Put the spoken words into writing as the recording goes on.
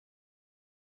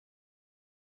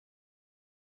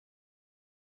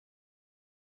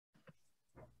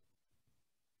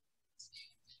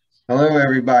Hello,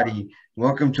 everybody.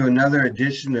 Welcome to another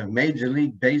edition of Major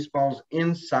League Baseball's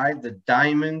Inside the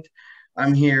Diamond.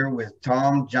 I'm here with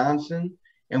Tom Johnson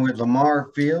and with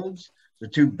Lamar Fields, the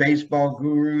two baseball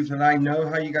gurus that I know.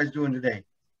 How you guys doing today?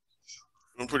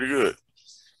 I'm pretty good.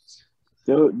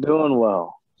 Doing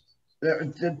well.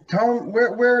 Tom,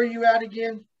 where are you at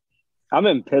again? I'm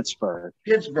in Pittsburgh.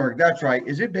 Pittsburgh, that's right.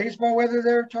 Is it baseball weather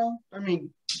there, Tom? I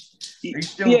mean, are you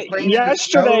still playing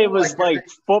yesterday was like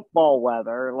football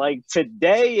weather. Like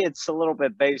today it's a little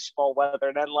bit baseball weather.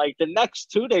 And then like the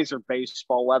next 2 days are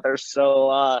baseball weather.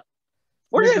 So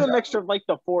we're getting a mixture of like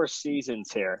the four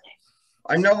seasons here.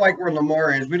 I know like where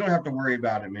Lamar is, we don't have to worry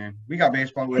about it, man. We got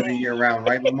baseball weather year round,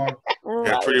 right, Lamar?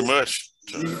 Yeah, pretty much.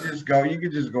 You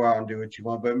can just go out and do what you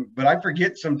want. But I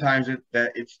forget sometimes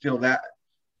that it's still that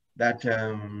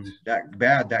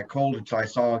bad, that cold. Until I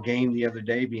saw a game the other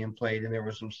day being played and there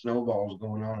was some snowballs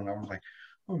going on and I was like,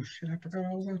 oh shit, I forgot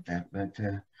all about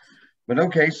that. But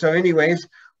okay, so anyways,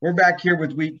 we're back here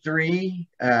with week 3,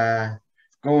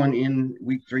 going in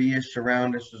week 3-ish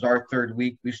around. This is our third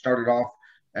week. We started off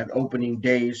at opening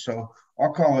days, so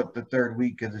I'll call it the third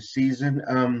week of the season.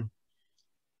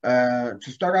 To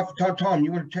start off, Tom,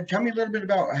 you want to tell me a little bit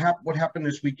about what happened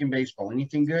this week in baseball?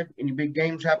 Anything good? Any big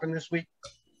games happen this week?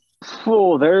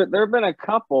 Oh, there have been a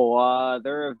couple.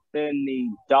 There have been the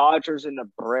Dodgers and the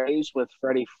Braves with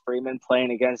Freddie Freeman playing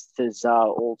against his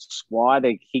old squad.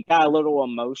 He got a little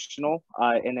emotional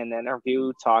in an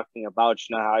interview talking about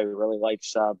how he really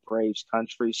likes Braves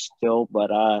country still,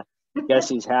 but I guess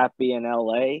he's happy in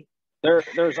LA.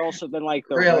 There's also been like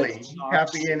the really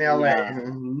happy in LA.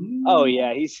 Oh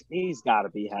yeah, he's got to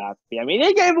be happy. I mean,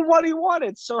 they gave him what he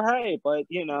wanted, so hey. But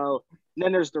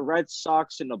then there's the Red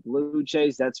Sox and the Blue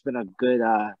Jays. That's been a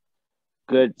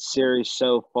good series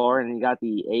so far. And you got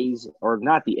the A's, or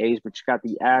not the A's, but you got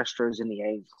the Astros and the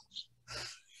Angels.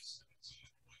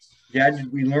 Yeah,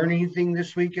 did we learn anything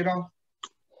this week at all?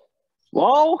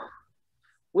 Well,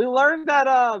 we learned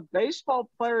that baseball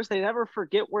players, they never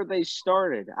forget where they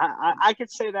started. I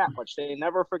could say that much. They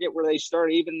never forget where they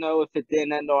started, even though if it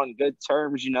didn't end on good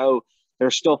terms,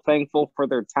 they're still thankful for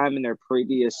their time in their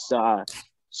previous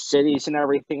cities and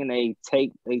everything, and they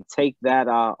take that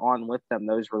on with them.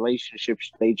 Those relationships,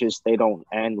 they don't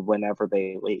end whenever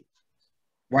they leave.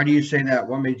 Why do you say that?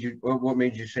 What made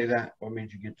you say that? What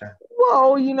made you get that?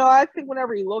 Well, I think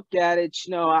whenever you look at it,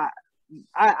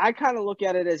 I kind of look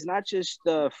at it as not just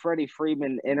the Freddie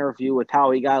Freeman interview with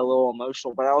how he got a little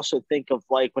emotional, but I also think of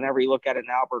like whenever you look at an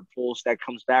Albert Pujols that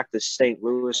comes back to St.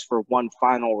 Louis for one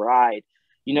final ride.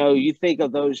 You think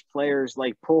of those players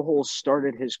like Pujols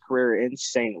started his career in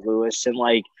St. Louis, and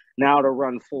like now to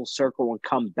run full circle and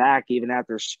come back even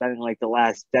after spending like the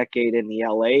last decade in the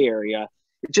LA area.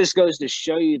 It just goes to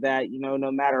show you that,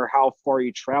 no matter how far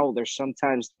you travel,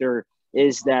 there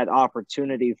is that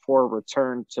opportunity for a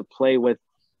return to play with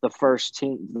the first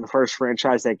team, the first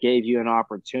franchise that gave you an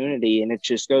opportunity. And it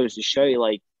just goes to show you,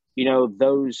 like,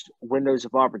 those windows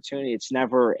of opportunity, it's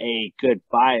never a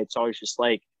goodbye. It's always just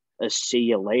like a see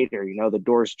you later. The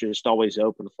door's just always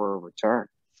open for a return.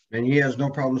 And he has no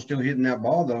problem still hitting that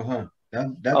ball, though, huh?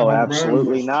 That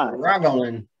absolutely not.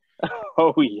 Traveling.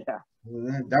 Oh, yeah.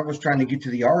 That was trying to get to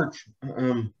the arch.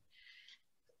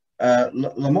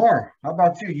 Lamar, how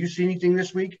about you? You see anything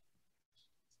this week?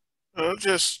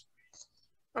 Just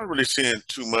not really seeing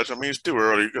too much. I mean, it's still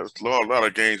early. You got a lot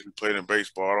of games we played in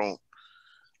baseball.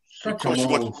 Of course, you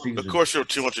want your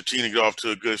team to get off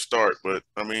to a good start, but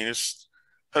I mean, it's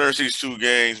 162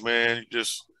 games, man.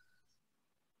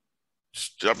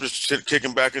 I'm just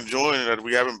kicking back, enjoying that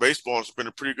we have in baseball. It's been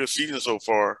a pretty good season so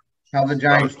far. How the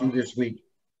Giants do this week?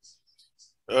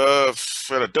 Had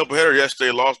a doubleheader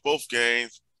yesterday. Lost both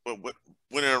games. But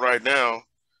winning right now,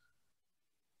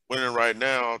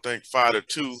 I think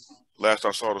 5-2. Last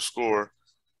I saw the score.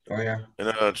 Oh yeah. And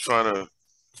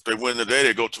if they win today,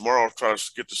 they go tomorrow. Try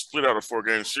to get the split out of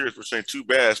 4-game series, which ain't too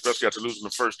bad, especially after losing the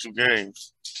first 2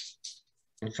 games.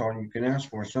 That's all you can ask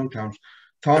for sometimes.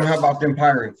 Tom, how about them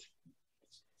Pirates?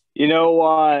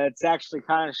 It's actually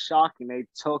kind of shocking. They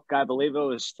took, I believe it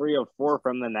was 3 or 4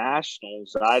 from the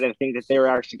Nationals. I didn't think that they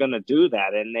were actually going to do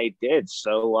that, and they did.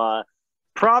 So,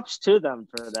 props to them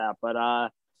for that. But,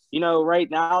 right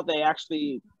now they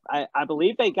actually I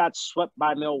believe they got swept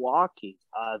by Milwaukee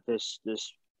this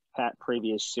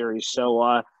previous series.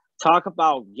 So talk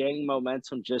about gaining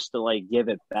momentum just to like give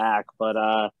it back. But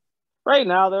right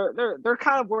now they're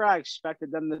kind of where I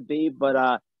expected them to be. But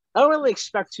I don't really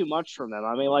expect too much from them.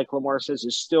 I mean, like Lamar says,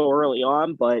 it's still early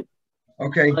on, but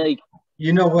okay. Like,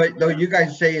 you know what, though, you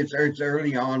guys say it's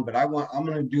early on, but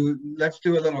let's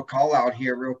do a little call out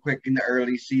here real quick in the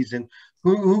early season.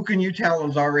 Who can you tell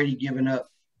has already given up?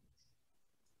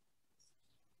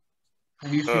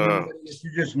 Have you seen anybody that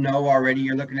you just know already?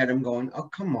 You're looking at them going, oh,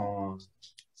 come on.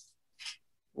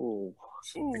 Ooh.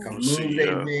 Like a move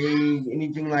they made,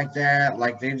 anything like that.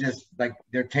 Like they just, like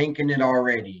they're tanking it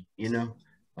already, you know?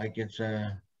 Like it's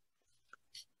Well,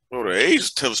 the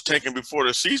A's was tanking before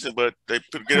the season, but they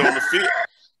get on the field.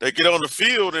 They get on the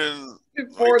field and they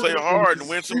play hard and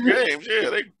win some games. Yeah,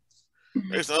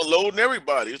 they're unloading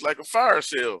everybody. It's like a fire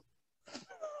sale.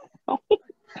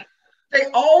 They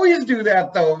always do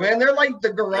that, though, man. They're like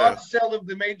the garage sale of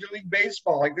the Major League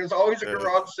Baseball. Like there's always a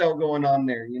garage sale going on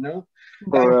there, you know?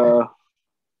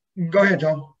 Go ahead,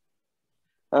 Tom.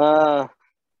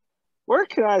 Where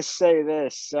can I say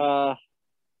this?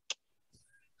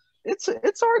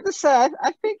 It's hard to say.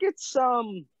 I think it's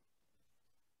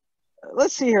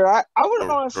let's see here. I would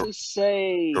honestly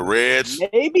say the Reds,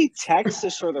 maybe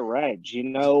Texas or the Reds. You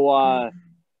know,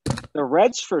 the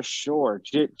Reds for sure.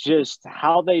 Just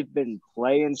how they've been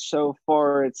playing so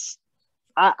far.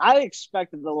 I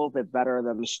expected a little bit better of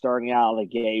them starting out of the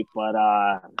gate, but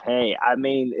hey, I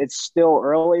mean, it's still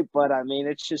early, but I mean,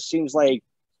 it just seems like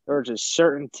there are just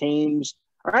certain teams,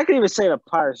 or I can even say the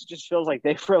Pirates. It just feels like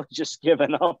they've really just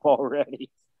given up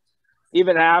already,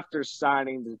 even after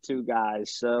signing the two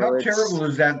guys. So how terrible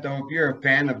is that, though? If you're a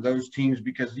fan of those teams,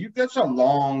 because that's a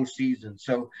long season.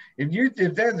 So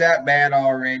if they're that bad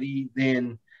already,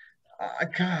 then.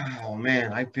 Oh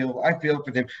man, I feel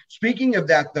for them. Speaking of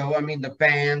that, though, I mean the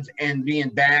fans and being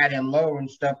bad and low and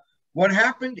stuff. What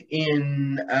happened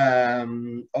in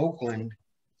Oakland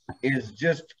is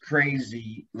just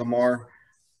crazy, Lamar.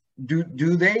 Do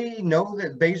they know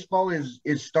that baseball is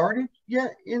started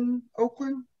yet in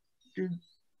Oakland?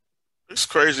 It's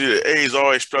crazy. The A's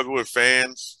always struggle with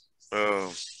fans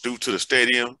due to the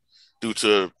stadium, due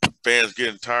to fans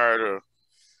getting tired of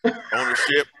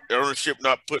ownership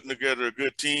not putting together a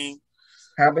good team.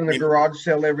 Having the garage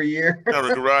sale every year.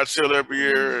 Having a garage sale every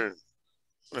year. And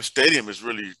the stadium is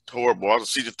really horrible. I was a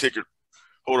season ticket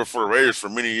holder for the Raiders for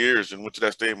many years and went to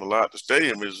that stadium a lot. The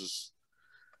stadium is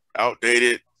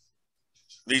outdated.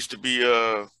 Needs to be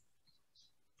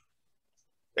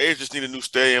A's just need a new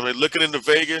stadium. They're looking into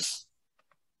Vegas.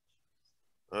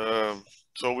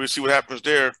 So we'll see what happens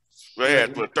there. They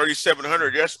had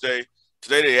 3,700 yesterday.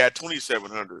 Today they had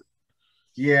 2,700.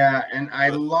 Yeah, and I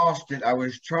lost it. I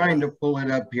was trying to pull it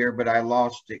up here, but I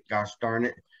lost it. Gosh darn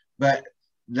it! But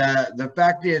the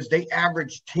fact is, they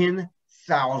average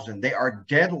 10,000. They are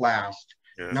dead last,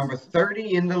 number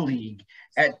 30 in the league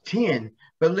at 10.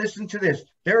 But listen to this: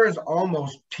 there is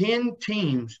almost 10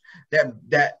 teams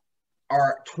that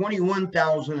are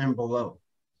 21,000 and below.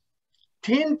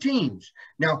 10 teams.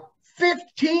 Now,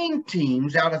 15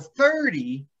 teams out of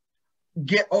 30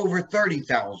 get over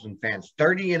 30,000 fans,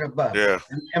 30 and above. Yeah.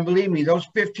 And believe me, those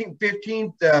 15,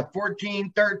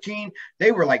 14, 13,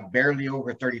 they were like barely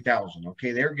over 30,000.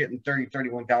 Okay. They were getting 30,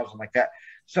 31,000 like that.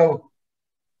 So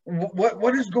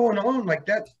what is going on like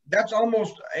that? That's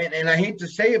almost, and I hate to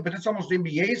say it, but it's almost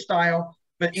NBA style,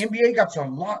 but NBA got a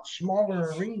lot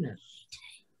smaller arenas.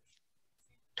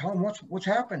 Tom, what's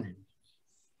happening?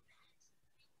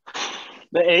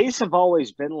 The A's have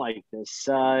always been like this.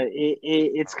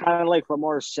 It's kind of like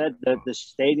Lamar said, that the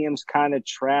stadium's kind of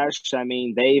trashed. I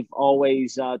mean, they've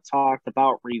always talked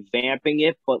about revamping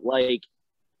it, but like,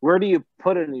 where do you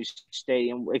put a new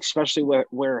stadium, especially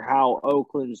where how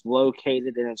Oakland's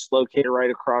located, and it's located right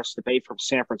across the bay from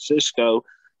San Francisco?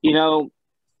 You know,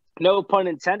 no pun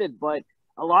intended, but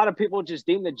a lot of people just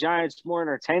deem the Giants more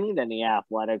entertaining than the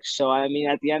Athletics. So, I mean,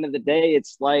 at the end of the day,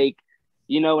 it's like,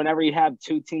 you know, whenever you have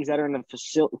two teams that are in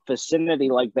the vicinity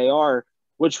like they are,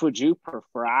 which would you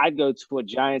prefer? I'd go to a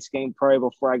Giants game probably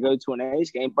before I go to an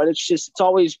A's game, but it's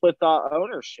always with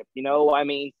ownership. You know, I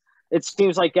mean, it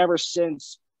seems like ever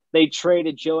since they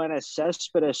traded Joanna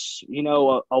Cespedes, you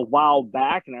know, a while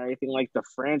back and everything, like the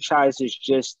franchise is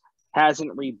just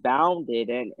hasn't rebounded,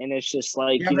 and it's just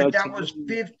like, yeah, you know, that was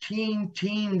 15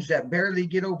 teams that barely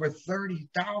get over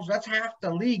 30,000. That's half the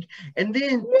league. And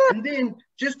then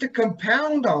just to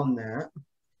compound on that,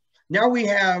 now we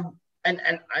have, and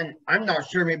I'm not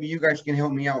sure, maybe you guys can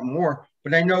help me out more,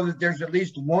 but I know that there's at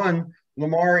least one.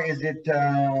 Lamar, is it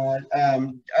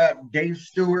Dave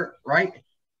Stewart, right?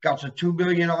 Got a $2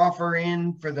 billion offer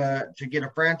in to get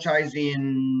a franchise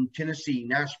in Tennessee,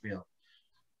 Nashville.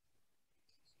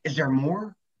 Is there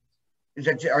more?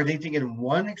 Are they thinking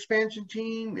one expansion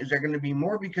team? Is there going to be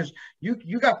more? Because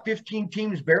you got 15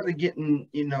 teams barely getting,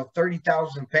 you know,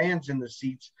 30,000 fans in the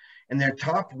seats, and their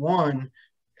top one,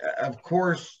 of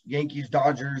course, Yankees,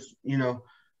 Dodgers, you know,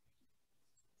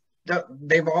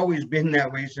 they've always been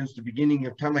that way since the beginning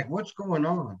of time. Like, what's going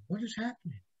on? What is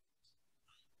happening?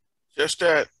 Just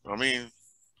that. I mean,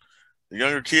 The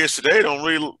younger kids today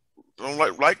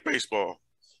don't like baseball.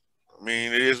 I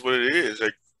mean, it is what it is.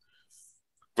 They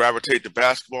gravitate to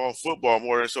basketball and football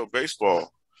more than so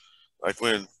baseball. Like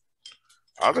when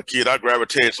I was a kid, I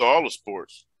gravitated to all the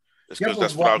sports. It's because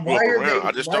that's what I grew up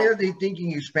around. Why are they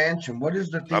thinking expansion? What is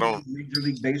the thinking of Major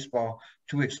League Baseball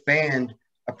to expand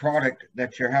a product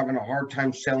that you're having a hard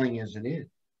time selling as it is?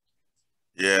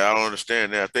 Yeah, I don't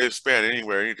understand that. If they expand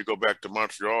anywhere, they need to go back to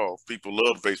Montreal. People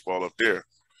love baseball up there.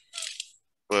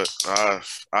 But I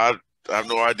have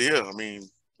no idea. I mean,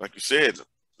 like you said,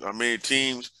 I mean,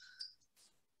 teams,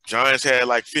 Giants had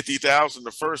like 50,000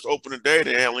 the first opening day.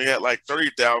 They only had like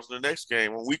 30,000 the next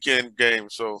game, a weekend game.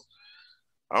 So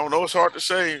I don't know. It's hard to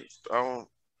say.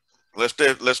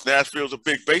 Unless Nashville's a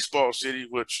big baseball city,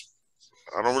 which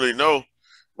I don't really know.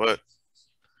 But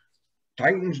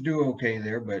Titans do okay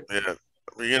there, but yeah,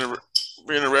 be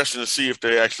interesting to see if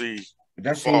they actually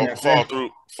fall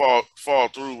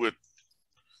through with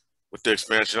the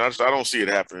expansion. I don't see it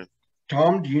happening.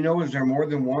 Tom, do you know, is there more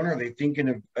than one? Are they thinking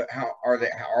of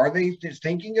are they just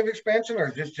thinking of expansion, or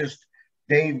is this just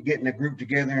Dave getting a group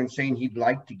together and saying he'd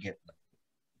like to get them?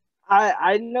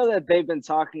 I know that they've been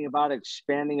talking about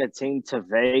expanding a team to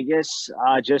Vegas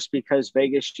just because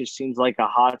Vegas just seems like a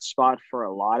hot spot for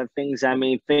a lot of things. I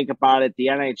mean, think about it. The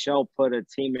NHL put a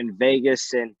team in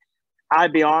Vegas, and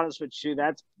I'd be honest with you,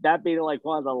 that'd be like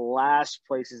one of the last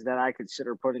places that I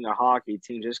consider putting a hockey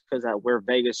team, just because of where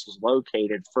Vegas is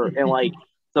located and like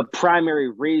the primary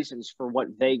reasons for what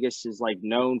Vegas is like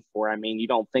known for. I mean, you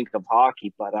don't think of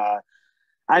hockey, but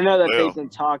I know that they've been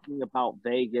talking about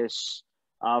Vegas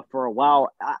for a while.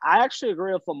 I actually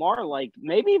agree with Lamar. Like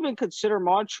maybe even consider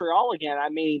Montreal again. I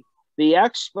mean, the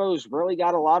Expos really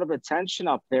got a lot of attention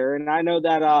up there, and I know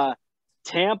that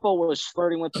Tampa was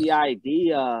flirting with the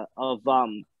idea of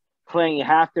playing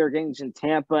half their games in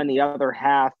Tampa and the other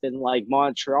half in like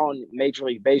Montreal, and Major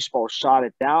League Baseball shot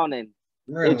it down. And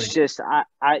really? It's just,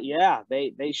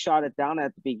 they shot it down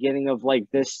at the beginning of like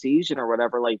this season or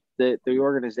whatever. Like the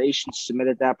organization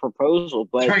submitted that proposal,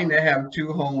 but trying to have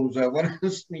two homes. What a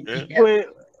sneaky.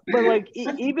 But like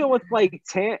even with like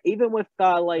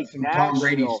like some Nashville, Tom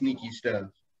Brady sneaky stuff.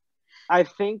 I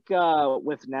think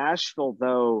with Nashville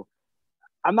though,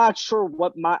 I'm not sure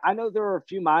I know there are a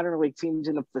few minor league teams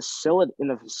in the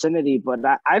vicinity, but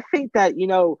I think that, you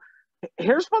know,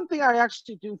 here's one thing I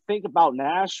actually do think about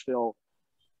Nashville.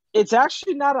 It's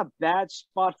actually not a bad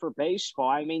spot for baseball.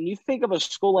 I mean, you think of a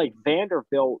school like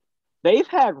Vanderbilt, they've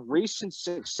had recent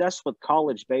success with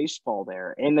college baseball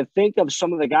there. And to think of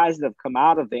some of the guys that have come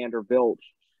out of Vanderbilt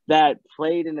that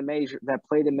played in Major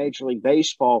League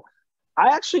Baseball,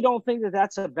 I actually don't think that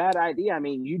that's a bad idea. I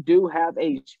mean, you do have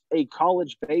a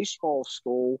college baseball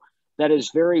school that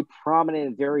is very prominent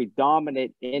and very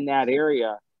dominant in that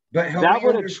area. But that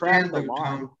would attract a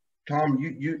lot. Tom,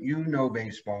 you know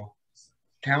baseball.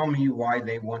 Tell me why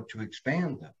they want to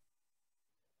expand them.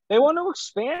 They want to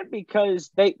expand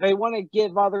because they want to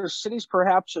give other cities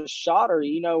perhaps a shot, or,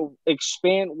 you know,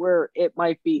 expand where it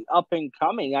might be up and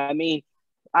coming. I mean,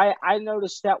 I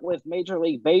noticed that with Major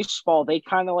League Baseball, they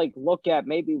kind of like look at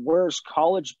maybe where's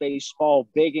college baseball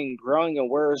big and growing, and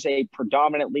where's a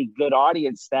predominantly good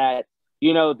audience that,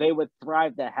 you know, they would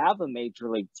thrive to have a major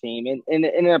league team. And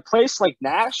in a place like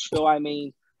Nashville, I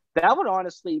mean,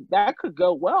 that could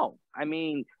go well. I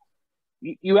mean,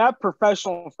 you have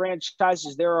professional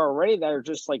franchises there already that are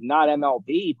just like not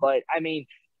MLB, but I mean,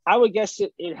 I would guess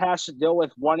it has to deal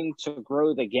with wanting to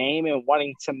grow the game and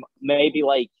wanting to maybe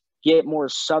like get more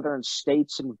southern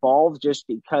states involved, just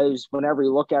because whenever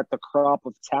you look at the crop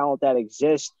of talent that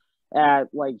exists at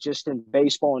like just in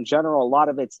baseball in general, a lot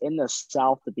of it's in the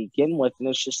South to begin with. And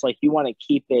it's just like, you want to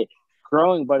keep it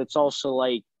growing, but it's also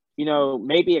like, you know,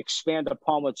 maybe expand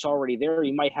upon what's already there.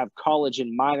 You might have college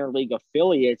and minor league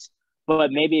affiliates,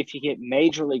 but maybe if you get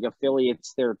major league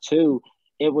affiliates there too,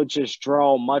 it would just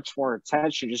draw much more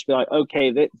attention. Just be like,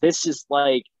 okay, this is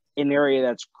like an area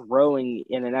that's growing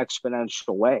in an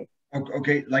exponential way.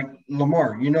 Okay, like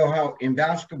Lamar, you know how in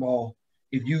basketball,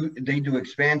 if they do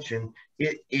expansion,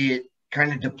 it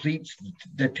kind of depletes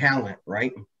the talent,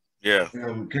 right? Yeah.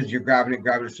 Because you're grabbing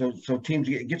it. So teams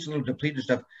gets a little depleted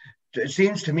stuff. It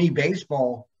seems to me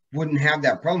baseball wouldn't have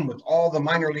that problem with all the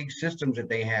minor league systems that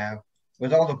they have,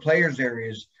 with all the players there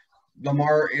is.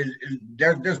 Lamar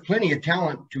there's plenty of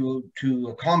talent to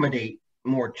accommodate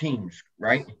more teams,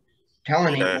 right?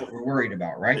 Talent ain't what we're worried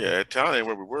about, right? Yeah, talent ain't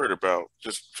what we're worried about.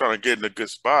 Just trying to get in a good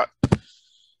spot,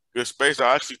 good space.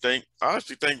 I actually think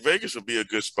Vegas would be a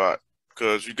good spot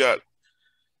because you got.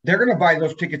 They're going to buy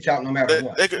those tickets out no matter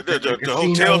what. The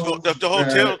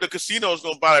casino's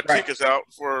going to buy the tickets out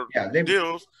for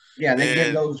deals. Yeah, they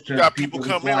give those to got people people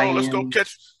who come in. fly Oh, let's in. go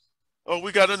catch. Oh,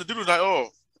 we got nothing to do tonight. Oh,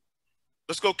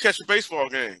 let's go catch a baseball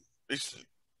game.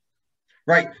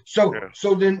 Right. So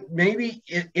then maybe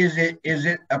is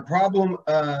it a problem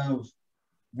of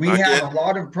we have a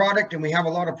lot of product and we have a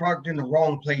lot of product in the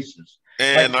wrong places?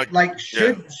 And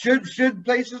should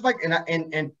places like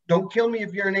and don't kill me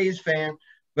if you're an A's fan,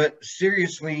 but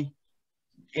seriously,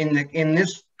 in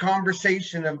this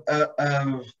conversation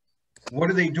of what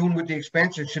are they doing with the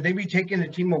expansion? Should they be taking the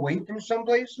team away from some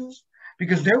places?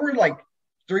 Because there were like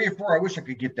 3 or 4. I wish I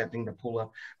could get that thing to pull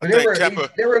up. But there were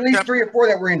at least 3 or 4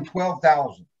 that were in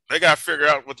 12,000. They got to figure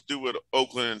out what to do with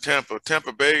Oakland and Tampa.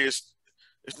 Tampa Bay it's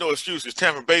no excuse because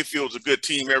Tampa Bay fields a good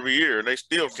team every year, and they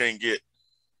still can't get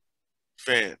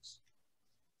fans.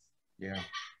 Yeah.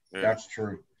 That's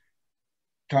true.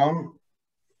 Tom?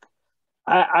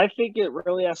 I think it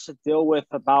really has to deal with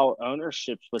about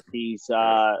ownerships with these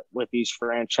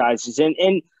franchises,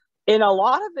 and a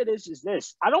lot of it is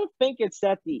this. I don't think it's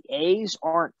that the A's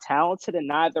aren't talented, and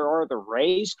neither are the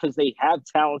Rays because they have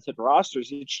talented rosters.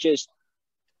 It's just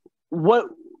what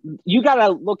you got to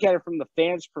look at it from the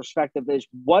fans' perspective is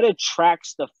what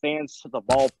attracts the fans to the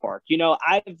ballpark. You know,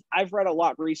 I've read a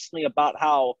lot recently about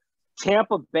how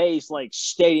Tampa Bay's like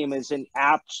stadium is in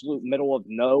absolute middle of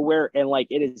nowhere, and like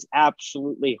it is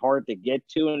absolutely hard to get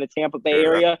to in the Tampa Bay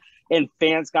area, and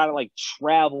fans got to like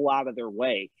travel out of their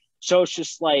way. So it's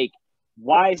just like,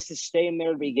 why is the stadium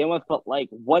there to begin with? But like,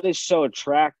 what is so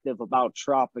attractive about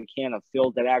Tropicana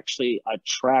Field that actually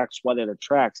attracts what it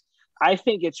attracts? I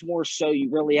think it's more so you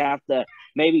really have to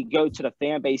maybe go to the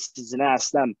fan bases and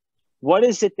ask them, what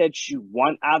is it that you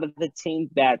want out of the team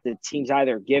that the team's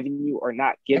either giving you or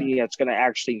not giving you that's going to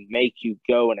actually make you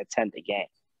go and attend the game?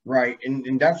 Right,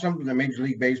 and that's something that Major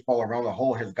League Baseball around the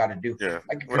whole has got to do. Yeah.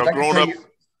 Growing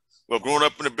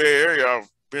up in the Bay Area, I've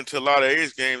been to a lot of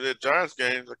A's games, at Giants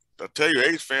games. I tell you,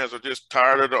 A's fans are just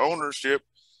tired of the ownership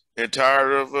and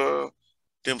tired of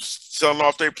them selling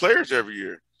off their players every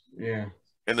year. Yeah.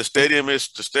 And the stadium is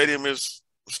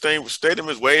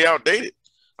way outdated.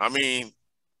 I mean,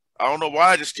 I don't know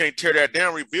why I just can't tear that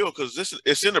down, rebuild, because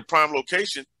it's in the prime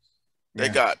location. They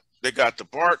got the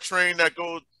BART train that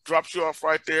drops you off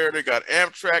right there. They got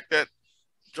Amtrak that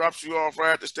drops you off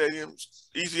right at the stadium.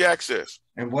 Easy access.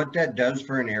 And what that does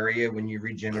for an area when you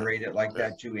regenerate it like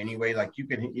that too, anyway, like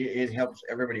it helps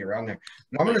everybody around there.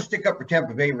 And I'm going to stick up for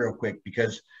Tampa Bay real quick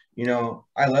because, you know,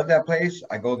 I love that place.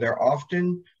 I go there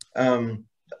often.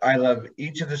 I love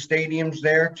each of the stadiums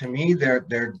there. To me,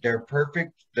 they're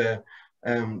perfect. The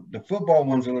football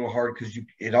one's a little hard because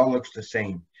it all looks the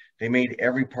same. They made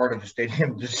every part of the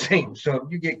stadium the same. So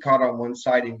if you get caught on one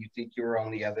side and you think you were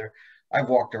on the other, I've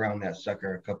walked around that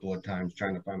sucker a couple of times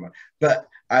trying to find one. But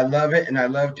I love it, and I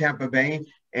love Tampa Bay,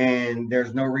 and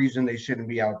there's no reason they shouldn't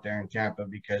be out there in Tampa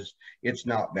because it's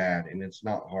not bad and it's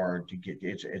not hard to get.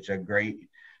 It's a great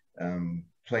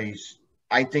place.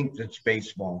 I think that's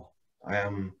baseball.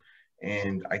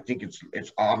 And I think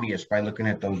it's obvious by looking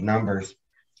at those numbers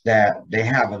that they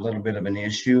have a little bit of an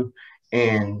issue,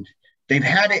 and they've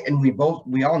had it, and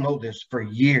we all know this for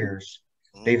years.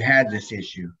 They've had this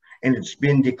issue, and it's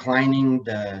been declining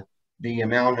the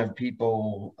amount of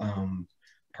people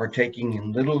partaking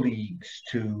in little leagues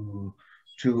to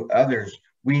others.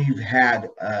 We've had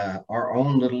our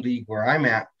own little league where I'm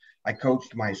at. I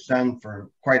coached my son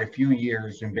for quite a few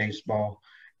years in baseball,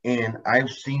 and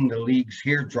I've seen the leagues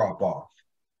here drop off.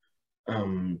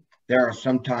 There are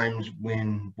some times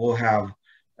when we'll have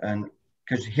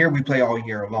because here we play all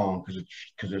year long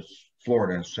because it's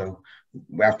Florida. So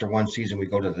after one season, we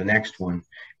go to the next one.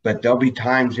 But there'll be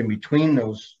times in between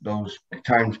those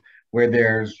times where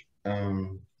there's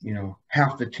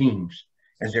half the teams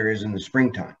as there is in the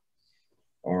springtime,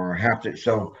 or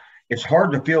so it's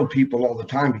hard to field people all the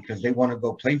time because they want to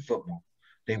go play football,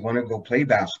 they want to go play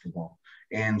basketball.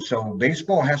 And so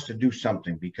baseball has to do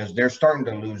something because they're starting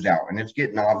to lose out, and it's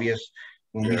getting obvious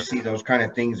when we see those kind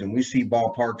of things, and we see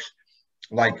ballparks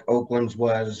like Oakland's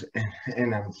was,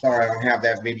 and I'm sorry I don't have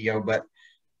that video, but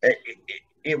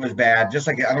it was bad. Just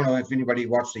like, I don't know if anybody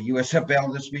watched the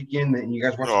USFL this weekend, and you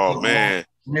guys watched the football. Man.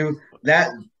 Knew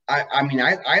that. I mean,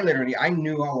 I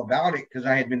knew all about it because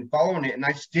I had been following it, and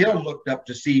I still looked up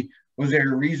to see, was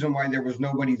there a reason why there was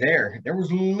nobody there? There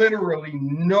was literally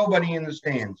nobody in the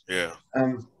stands. Yeah.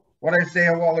 What I say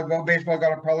a while ago, baseball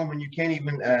got a problem when you can't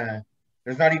even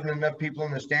there's not even enough people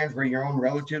in the stands where your own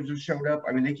relatives have showed up.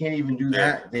 I mean, they can't even do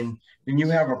that. Then you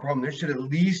have a problem. There should at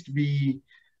least be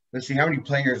let's see how many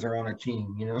players are on a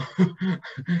team, you know.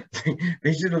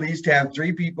 They should at least have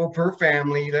 3 people per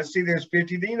family. Let's see, there's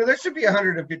 50, you know, there should be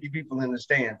 150 people in the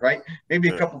stand, right? Maybe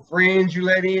a couple friends you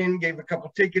let in, gave a couple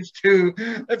tickets to.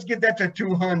 Let's get that to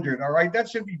 200, all right? That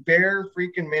should be bare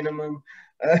freaking minimum.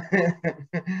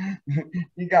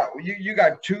 You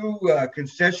got 2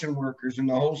 concession workers in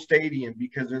the whole stadium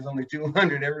because there's only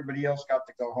 200. Everybody else got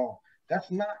to go home. That's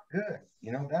not good.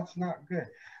 You know, that's not good.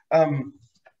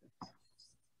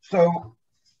 So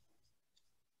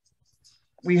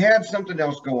we had something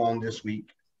else go on this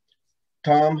week.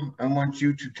 Tom, I want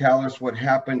you to tell us what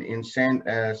happened in San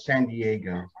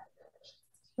Diego.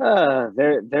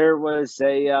 There was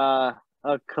a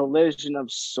collision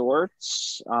of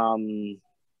sorts.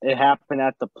 It happened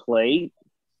at the plate,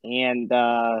 and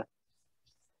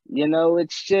you know,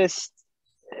 it's just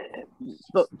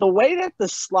the way that the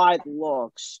slide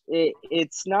looks.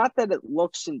 It's not that it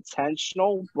looks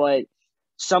intentional, but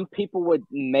some people would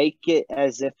make it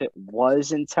as if it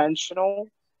was intentional.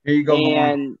 Here you go.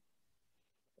 And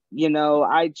you know,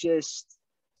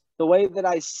 the way that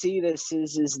I see this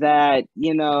is that,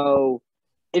 you know,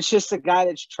 it's just a guy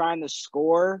that's trying to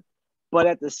score, but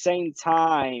at the same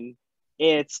time,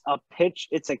 it's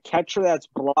a catcher that's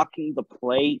blocking the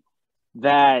plate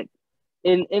that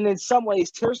in some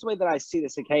ways, here's the way that I see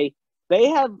this, okay? They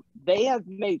have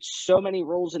made so many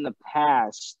rules in the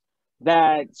past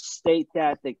that state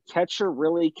that the catcher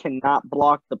really cannot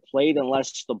block the plate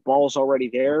unless the ball's already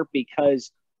there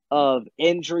because of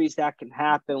injuries that can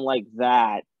happen like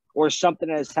that, or something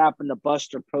that has happened to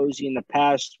Buster Posey in the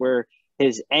past where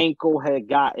his ankle had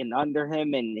gotten under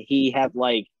him and he had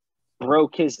like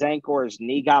broke his ankle or his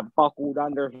knee got buckled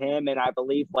under him. And I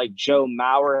believe like Joe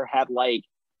Mauer had like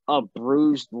a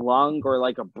bruised lung or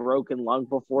like a broken lung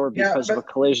before because of a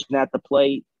collision at the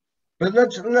plate. But I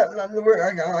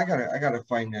gotta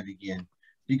find that again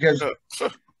because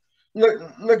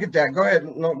look at that. Go ahead,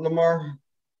 Lamar.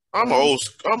 I'm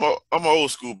an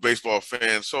old school baseball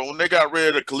fan. So when they got rid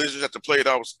of the collisions at the plate,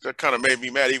 that kind of made me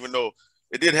mad. Even though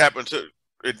it did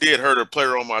hurt a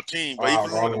player on my team. But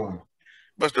even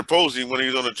Buster Posey when he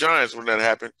was on the Giants when that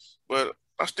happened. But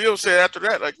I still say after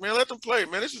that, like, man, let them play.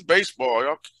 Man, this is baseball.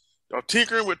 Y'all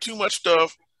tinkering with too much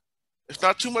stuff. It's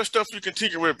not too much stuff you can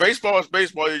tinker with. Baseball is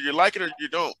baseball. You like it or you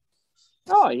don't.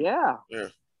 Oh yeah. Yeah.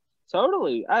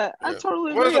 Totally. I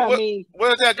totally agree.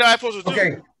 What is that guy supposed to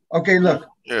do? Okay, look.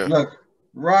 Yeah. Look,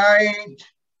 right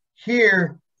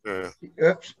here. Yeah.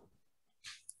 Oops.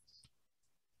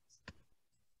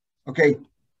 Okay.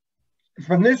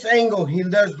 From this angle, he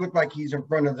does look like he's in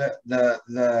front of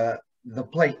the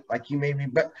plate, like he may be,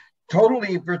 but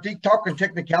totally, if you're talking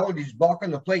technicalities,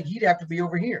 blocking the plate, he'd have to be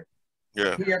over here.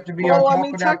 Yeah. He'd have to be on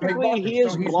top of that plate. Technically, he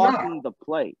is blocking the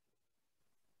plate.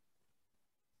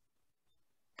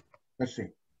 Let's see.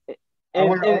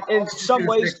 In some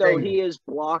ways, though, he is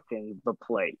blocking the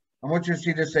plate. I want you to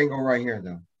see this angle right here,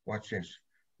 though. Watch this.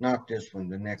 Not this one,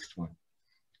 the next one.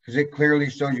 Because it clearly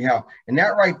shows you how. And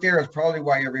that right there is probably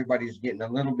why everybody's getting a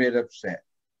little bit upset.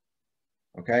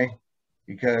 Okay?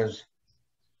 Because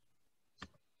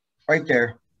right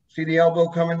there, see the elbow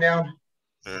coming down?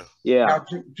 Yeah. Now,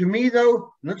 to me,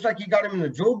 though, looks like he got him in the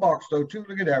drill box, though, too.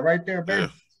 Look at that right there. Bam. Yeah.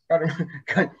 Got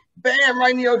him. Bam,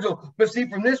 right in the elbow. But see,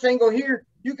 from this angle here,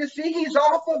 you can see he's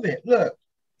off of it. Look.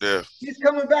 Yeah. He's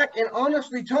coming back. And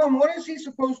honestly, Tom, what is he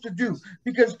supposed to do?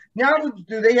 Because now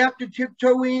do they have to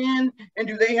tiptoe in? And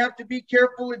do they have to be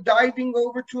careful at diving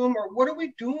over to him? Or what are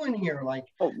we doing here? Like,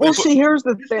 well, see, here's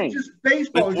the thing. Just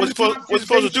baseball. What's supposed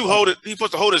to do? He's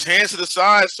supposed to hold his hands to the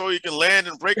side so he can land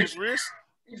and break his wrist?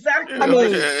 Exactly. I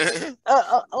mean,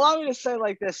 allow me to say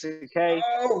like this, okay?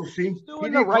 Oh, see,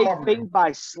 doing the right thing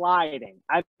by sliding.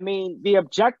 I mean, the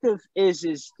objective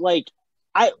is like,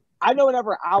 I know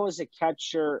whenever I was a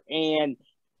catcher and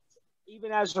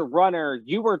even as a runner,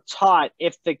 you were taught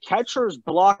if the catcher is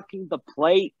blocking the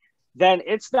plate, then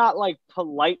it's not like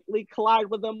politely collide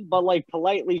with them, but like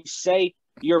politely say,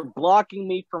 you're blocking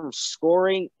me from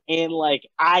scoring and like,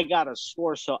 I got to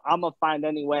score. So I'm going to find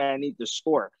any way I need to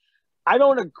score. I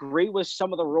don't agree with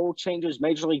some of the rule changes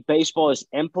Major League Baseball has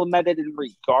implemented in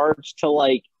regards to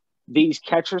like these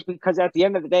catchers, because at the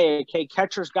end of the day, okay,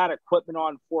 catchers got equipment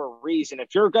on for a reason.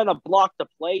 If you're going to block the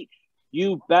plate,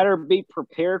 you better be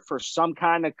prepared for some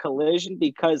kind of collision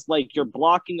because like you're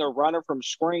blocking a runner from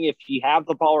scoring if you have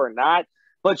the ball or not,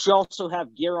 but you also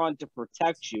have gear on to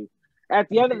protect you. At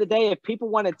the end of the day, if people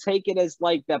want to take it as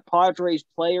like the Padres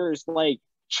player is like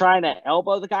trying to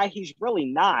elbow the guy, he's really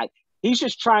not. He's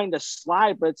just trying to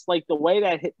slide, but it's like the way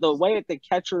that the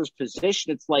catcher is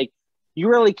positioned, it's like you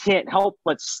really can't help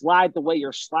but slide the way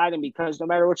you're sliding, because no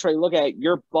matter which way you look at it,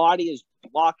 your body is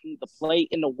blocking the plate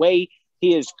in the way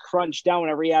he is crunched down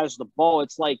whenever he has the ball.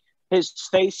 It's like his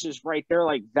face is right there.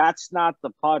 Like, that's not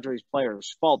the Padres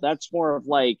player's fault. That's more of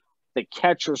like the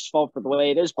catcher's fault for the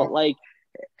way it is. But like,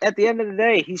 at the end of the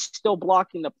day, he's still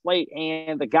blocking the plate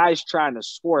and the guy's trying to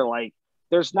score. Like,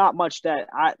 there's not much that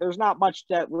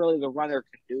really the runner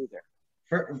can do there.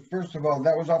 First of all,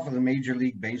 that was off of the Major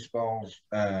League Baseball's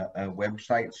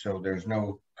website, so there's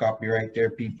no copyright there,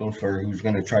 people, for who's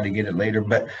going to try to get it later.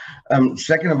 But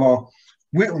second of all,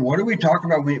 what are we talking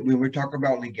about when we're talking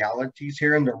about legalities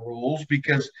here and the rules?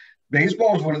 Because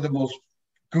baseball is one of the most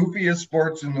goofiest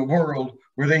sports in the world,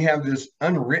 where they have this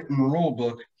unwritten rule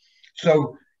book.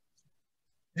 So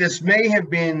this may have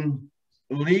been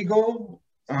legal,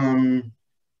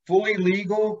 fully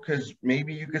legal, because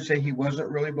maybe you could say he wasn't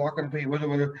really blocking the play,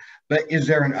 but is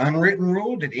there an unwritten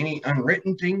rule? Did any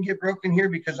unwritten thing get broken here?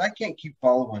 Because I can't keep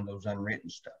following those unwritten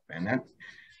stuff, man. That,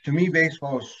 to me,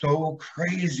 baseball is so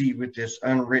crazy with this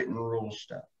unwritten rule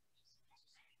stuff.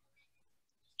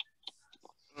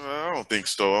 I don't think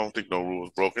so. I don't think no rule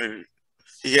was broken.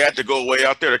 He had to go way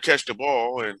out there to catch the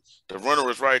ball, and the runner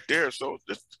was right there. So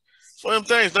it's one of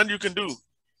them things, nothing you can do.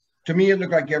 To me, it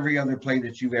looked like every other play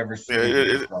that you've ever seen.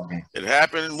 Yeah, it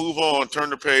happened. Move on. Turn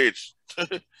the page.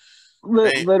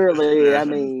 Literally, I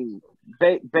mean,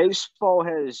 baseball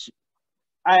has.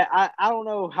 I don't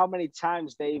know how many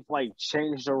times they've like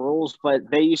changed the rules, but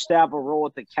they used to have a rule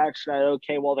with the catcher that,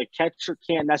 okay, well, the catcher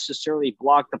can't necessarily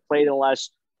block the plate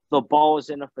unless the ball is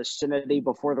in a vicinity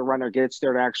before the runner gets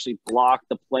there to actually block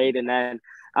the plate. And then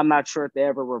I'm not sure if they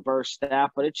ever reversed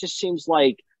that, but it just seems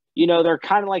like, you know, they're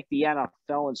kind of like the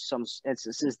NFL in some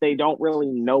instances. They don't really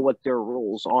know what their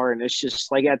rules are. And it's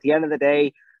just like, at the end of the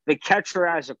day, the catcher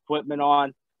has equipment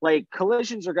on. Like,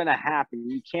 collisions are going to happen.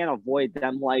 You can't avoid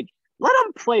them. Like, let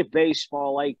them play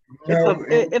baseball. Like,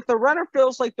 if the runner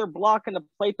feels like they're blocking the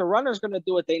plate, the runner's going to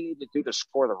do what they need to do to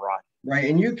score the run. Right,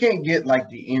 and you can't get like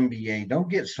the NBA. Don't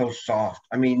get so soft.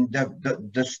 I mean,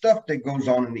 the stuff that goes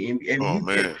on in the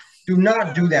NBA. Do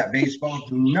not do that, baseball.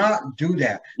 Do not do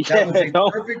that. That was a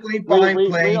perfectly fine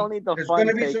play. We don't need the There's fun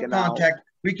going to be some contact. Out.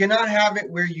 We cannot have it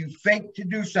where you fake to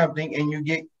do something and you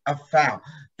get a foul.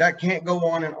 That can't go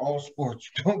on in all sports.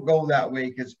 Don't go that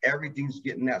way, because everything's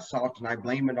getting that soft, and I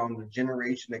blame it on the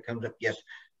generation that comes up. Yes,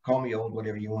 call me old,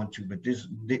 whatever you want to, but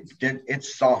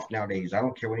it's soft nowadays. I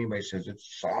don't care what anybody says.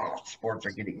 It's soft. Sports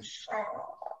are getting soft.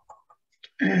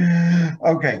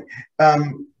 Okay.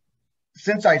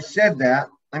 Since I said that,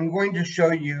 I'm going to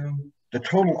show you the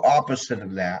total opposite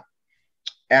of that.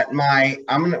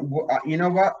 You know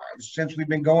what? Since we've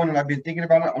been going and I've been thinking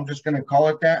about it, I'm just going to call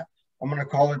it that. I'm going to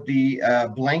call it the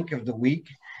blank of the week,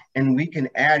 and we can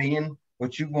add in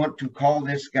what you want to call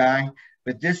this guy.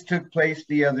 But this took place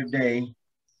the other day,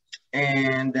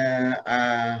 and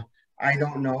I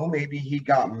don't know. Maybe he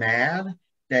got mad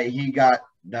that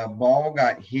the ball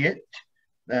got hit,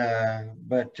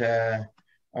 but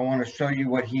I want to show you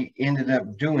what he ended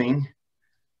up doing.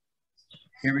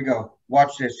 Here we go.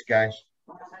 Watch this, guys.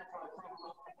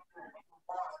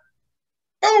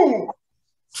 Boom!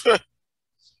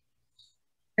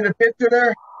 Get a picture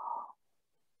there?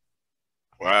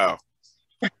 Wow.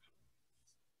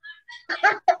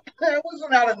 That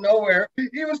wasn't out of nowhere.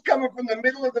 He was coming from the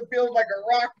middle of the field like a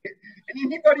rocket. And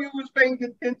anybody who was paying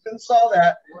attention saw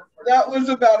that. That was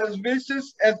about as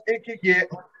vicious as it could get.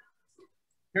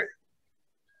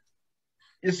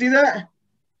 You see that?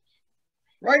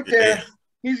 Right there. Yeah.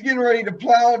 He's getting ready to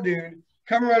plow, dude.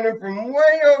 Come running from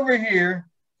way over here.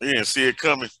 You didn't see it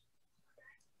coming.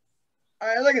 All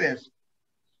right, look at this.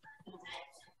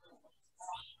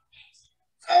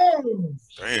 Oh.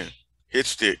 Damn. Hit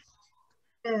stick.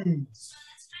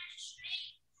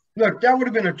 Look, that would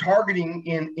have been a targeting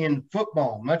in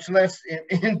football, much less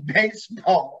in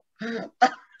baseball.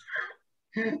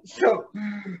 So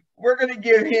we're going to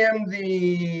give him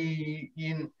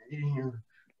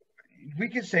we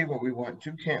can say what we want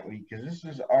to, can't we? Because this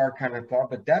is our kind of thought,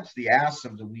 but that's the ass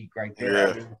of the week right there.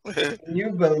 Yeah. I mean, can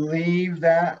you believe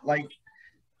that? Like,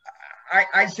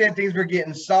 I said things were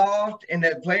getting soft and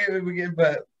that play would get,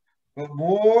 but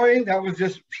boy, that was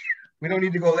just, we don't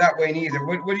need to go that way neither.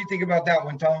 What do you think about that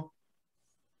one, Tom?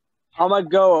 I'm going to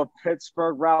go a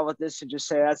Pittsburgh route with this and just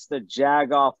say that's the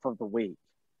jag-off of the week.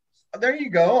 There you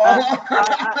go.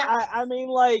 I mean,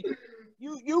 like,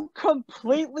 you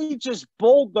completely just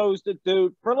bulldozed the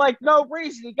dude for, like, no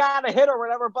reason. He got a hit or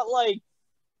whatever, but, like,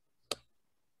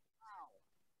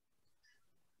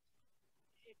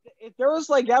 if there was,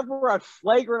 like, ever a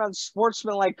flagrant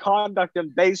unsportsmanlike conduct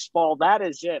in baseball, that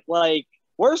is it. Like,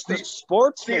 Where's the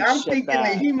sportsmanship? See, I'm thinking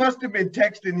that he must have been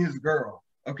texting his girl.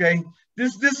 Okay,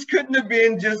 this couldn't have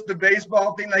been just the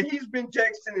baseball thing. Like, he's been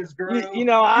texting his girl.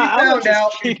 I would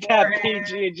just keep that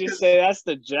PG and just say that's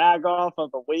the jag off of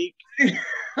the week.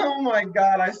 Oh my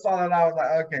God, I saw that. I was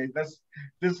like, okay,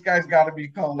 this guy's got to be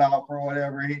called out for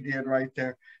whatever he did right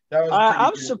there. That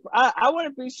was I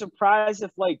wouldn't be surprised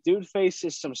if, like, dude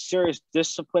faces some serious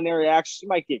disciplinary action. He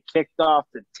might get kicked off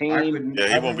the team.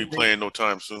 Yeah, he won't be playing no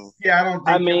time soon. Yeah, I don't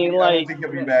think he'll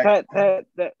be back.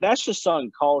 That's just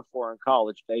uncalled for in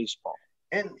college baseball.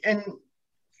 And I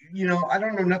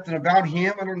don't know nothing about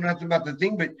him. I don't know nothing about the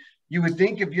thing, but you would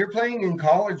think if you're playing in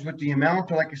college with the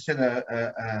amount of, like I said,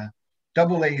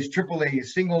 double A's, triple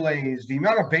A's, single A's, the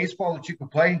amount of baseball that you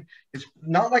could play, it's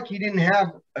not like he didn't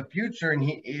have a future, and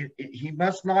he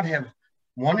must not have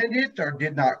wanted it or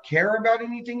did not care about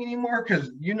anything anymore,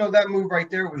 because that move right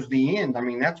there was the end. I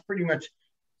mean, that's pretty much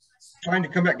trying to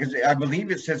come back, because I believe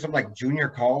it said something like junior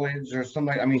college or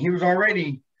something. I mean, he was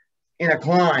already in a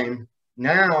climb.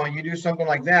 Now you do something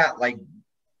like that, like,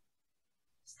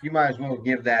 you might as well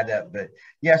give that up. But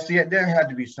yeah, see, there had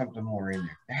to be something more in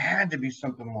there. There had to be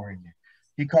something more in there.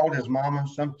 He called his mama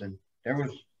something. There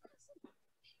was.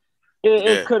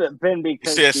 It could have been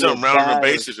because he said something around the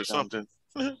bases or something.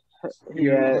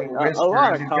 Yeah, a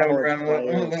lot of college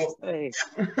players. Hey.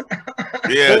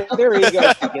 Yeah, their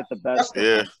egos to get the best.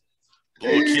 Yeah, blow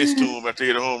a kiss to him after he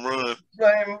hit a home run,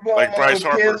 like Bryce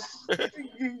Harper.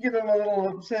 You get him a little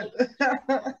upset.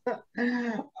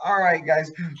 All right,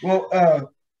 guys.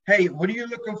 Well, hey, what are you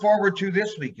looking forward to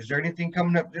this week? Is there anything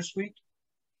coming up this week?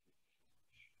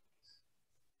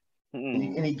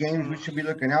 Any games we should be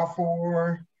looking out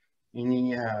for?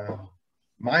 Any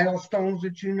milestones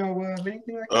that you know of?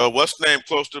 Anything like that? What's the name?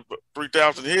 Close to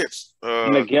 3,000 hits.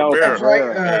 Miguel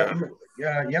Cabrera. That's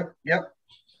right. Yep.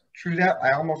 True that.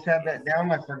 I almost had that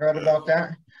down. I forgot about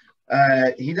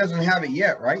that. He doesn't have it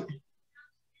yet, right?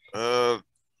 I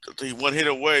think 1 hit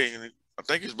away, and I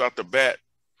think he's about to bat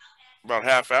about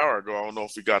half hour ago. I don't know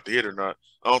if he got the hit or not.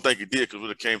 I don't think he did,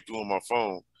 because it came through on my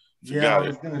phone. Yeah, I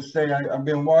was going to say, I've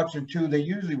been watching too. They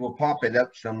usually will pop it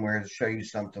up somewhere to show you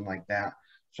something like that.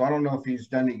 So I don't know if he's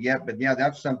done it yet, but yeah,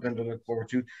 that's something to look forward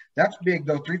to. That's big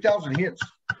though. 3,000 hits.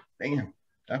 Damn,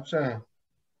 that's a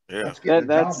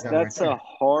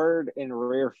hard and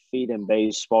rare feat in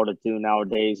baseball to do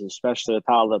nowadays, especially with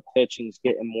how the pitching's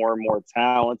getting more and more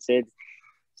talented.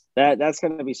 That's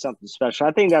going to be something special.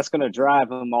 I think that's going to drive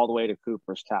him all the way to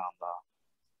Cooperstown,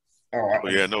 though. Oh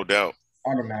yeah, no doubt.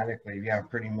 Automatically, yeah,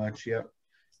 pretty much.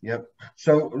 Yep.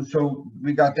 So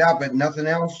we got that, but nothing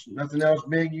else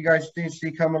big you guys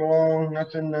see coming along.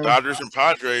 Nothing. Dodgers and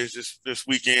Padres this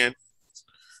weekend.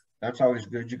 That's always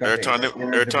good. You got every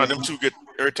time them two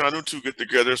get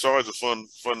together, it's always a fun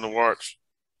to watch.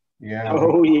 Yeah.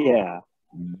 Oh yeah.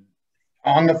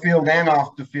 On the field and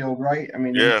off the field, right? I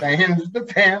mean, the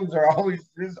fans are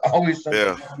there's always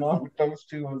something going on with those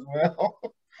two as well.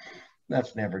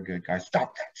 That's never good, guys.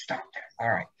 Stop that. All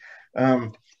right.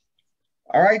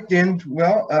 All right, then.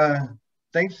 Well,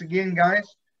 thanks again,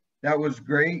 guys. That was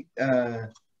great.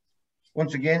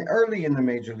 Once again, early in the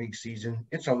Major League season,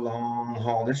 it's a long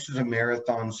haul. This is a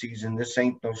marathon season. This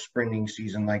ain't no sprinting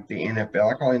season like the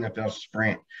NFL. I call NFL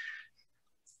sprint.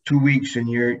 2 weeks and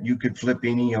you could flip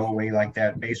any old way like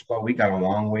that. Baseball, we got a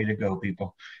long way to go,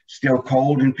 people. Still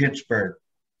cold in Pittsburgh.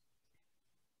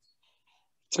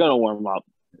 It's going to warm up.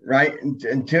 Right,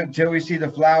 until we see the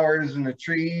flowers and the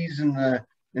trees and the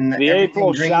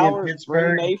April showers,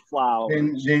 Pittsburgh, Mayflower.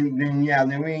 Then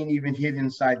we ain't even hit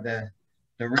inside the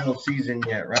real season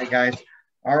yet, right, guys?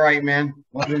 All right, man.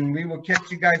 Well, then we will catch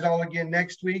you guys all again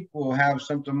next week. We'll have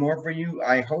something more for you.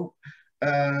 I hope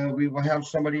we will have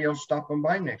somebody else stopping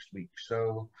by next week.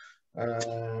 So,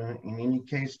 in any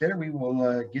case, we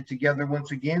will get together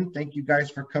once again. Thank you guys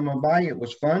for coming by. It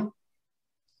was fun.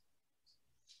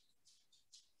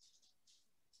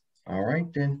 All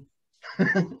right, then.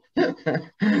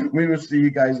 We will see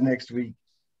you guys next week.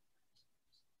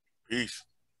 Peace.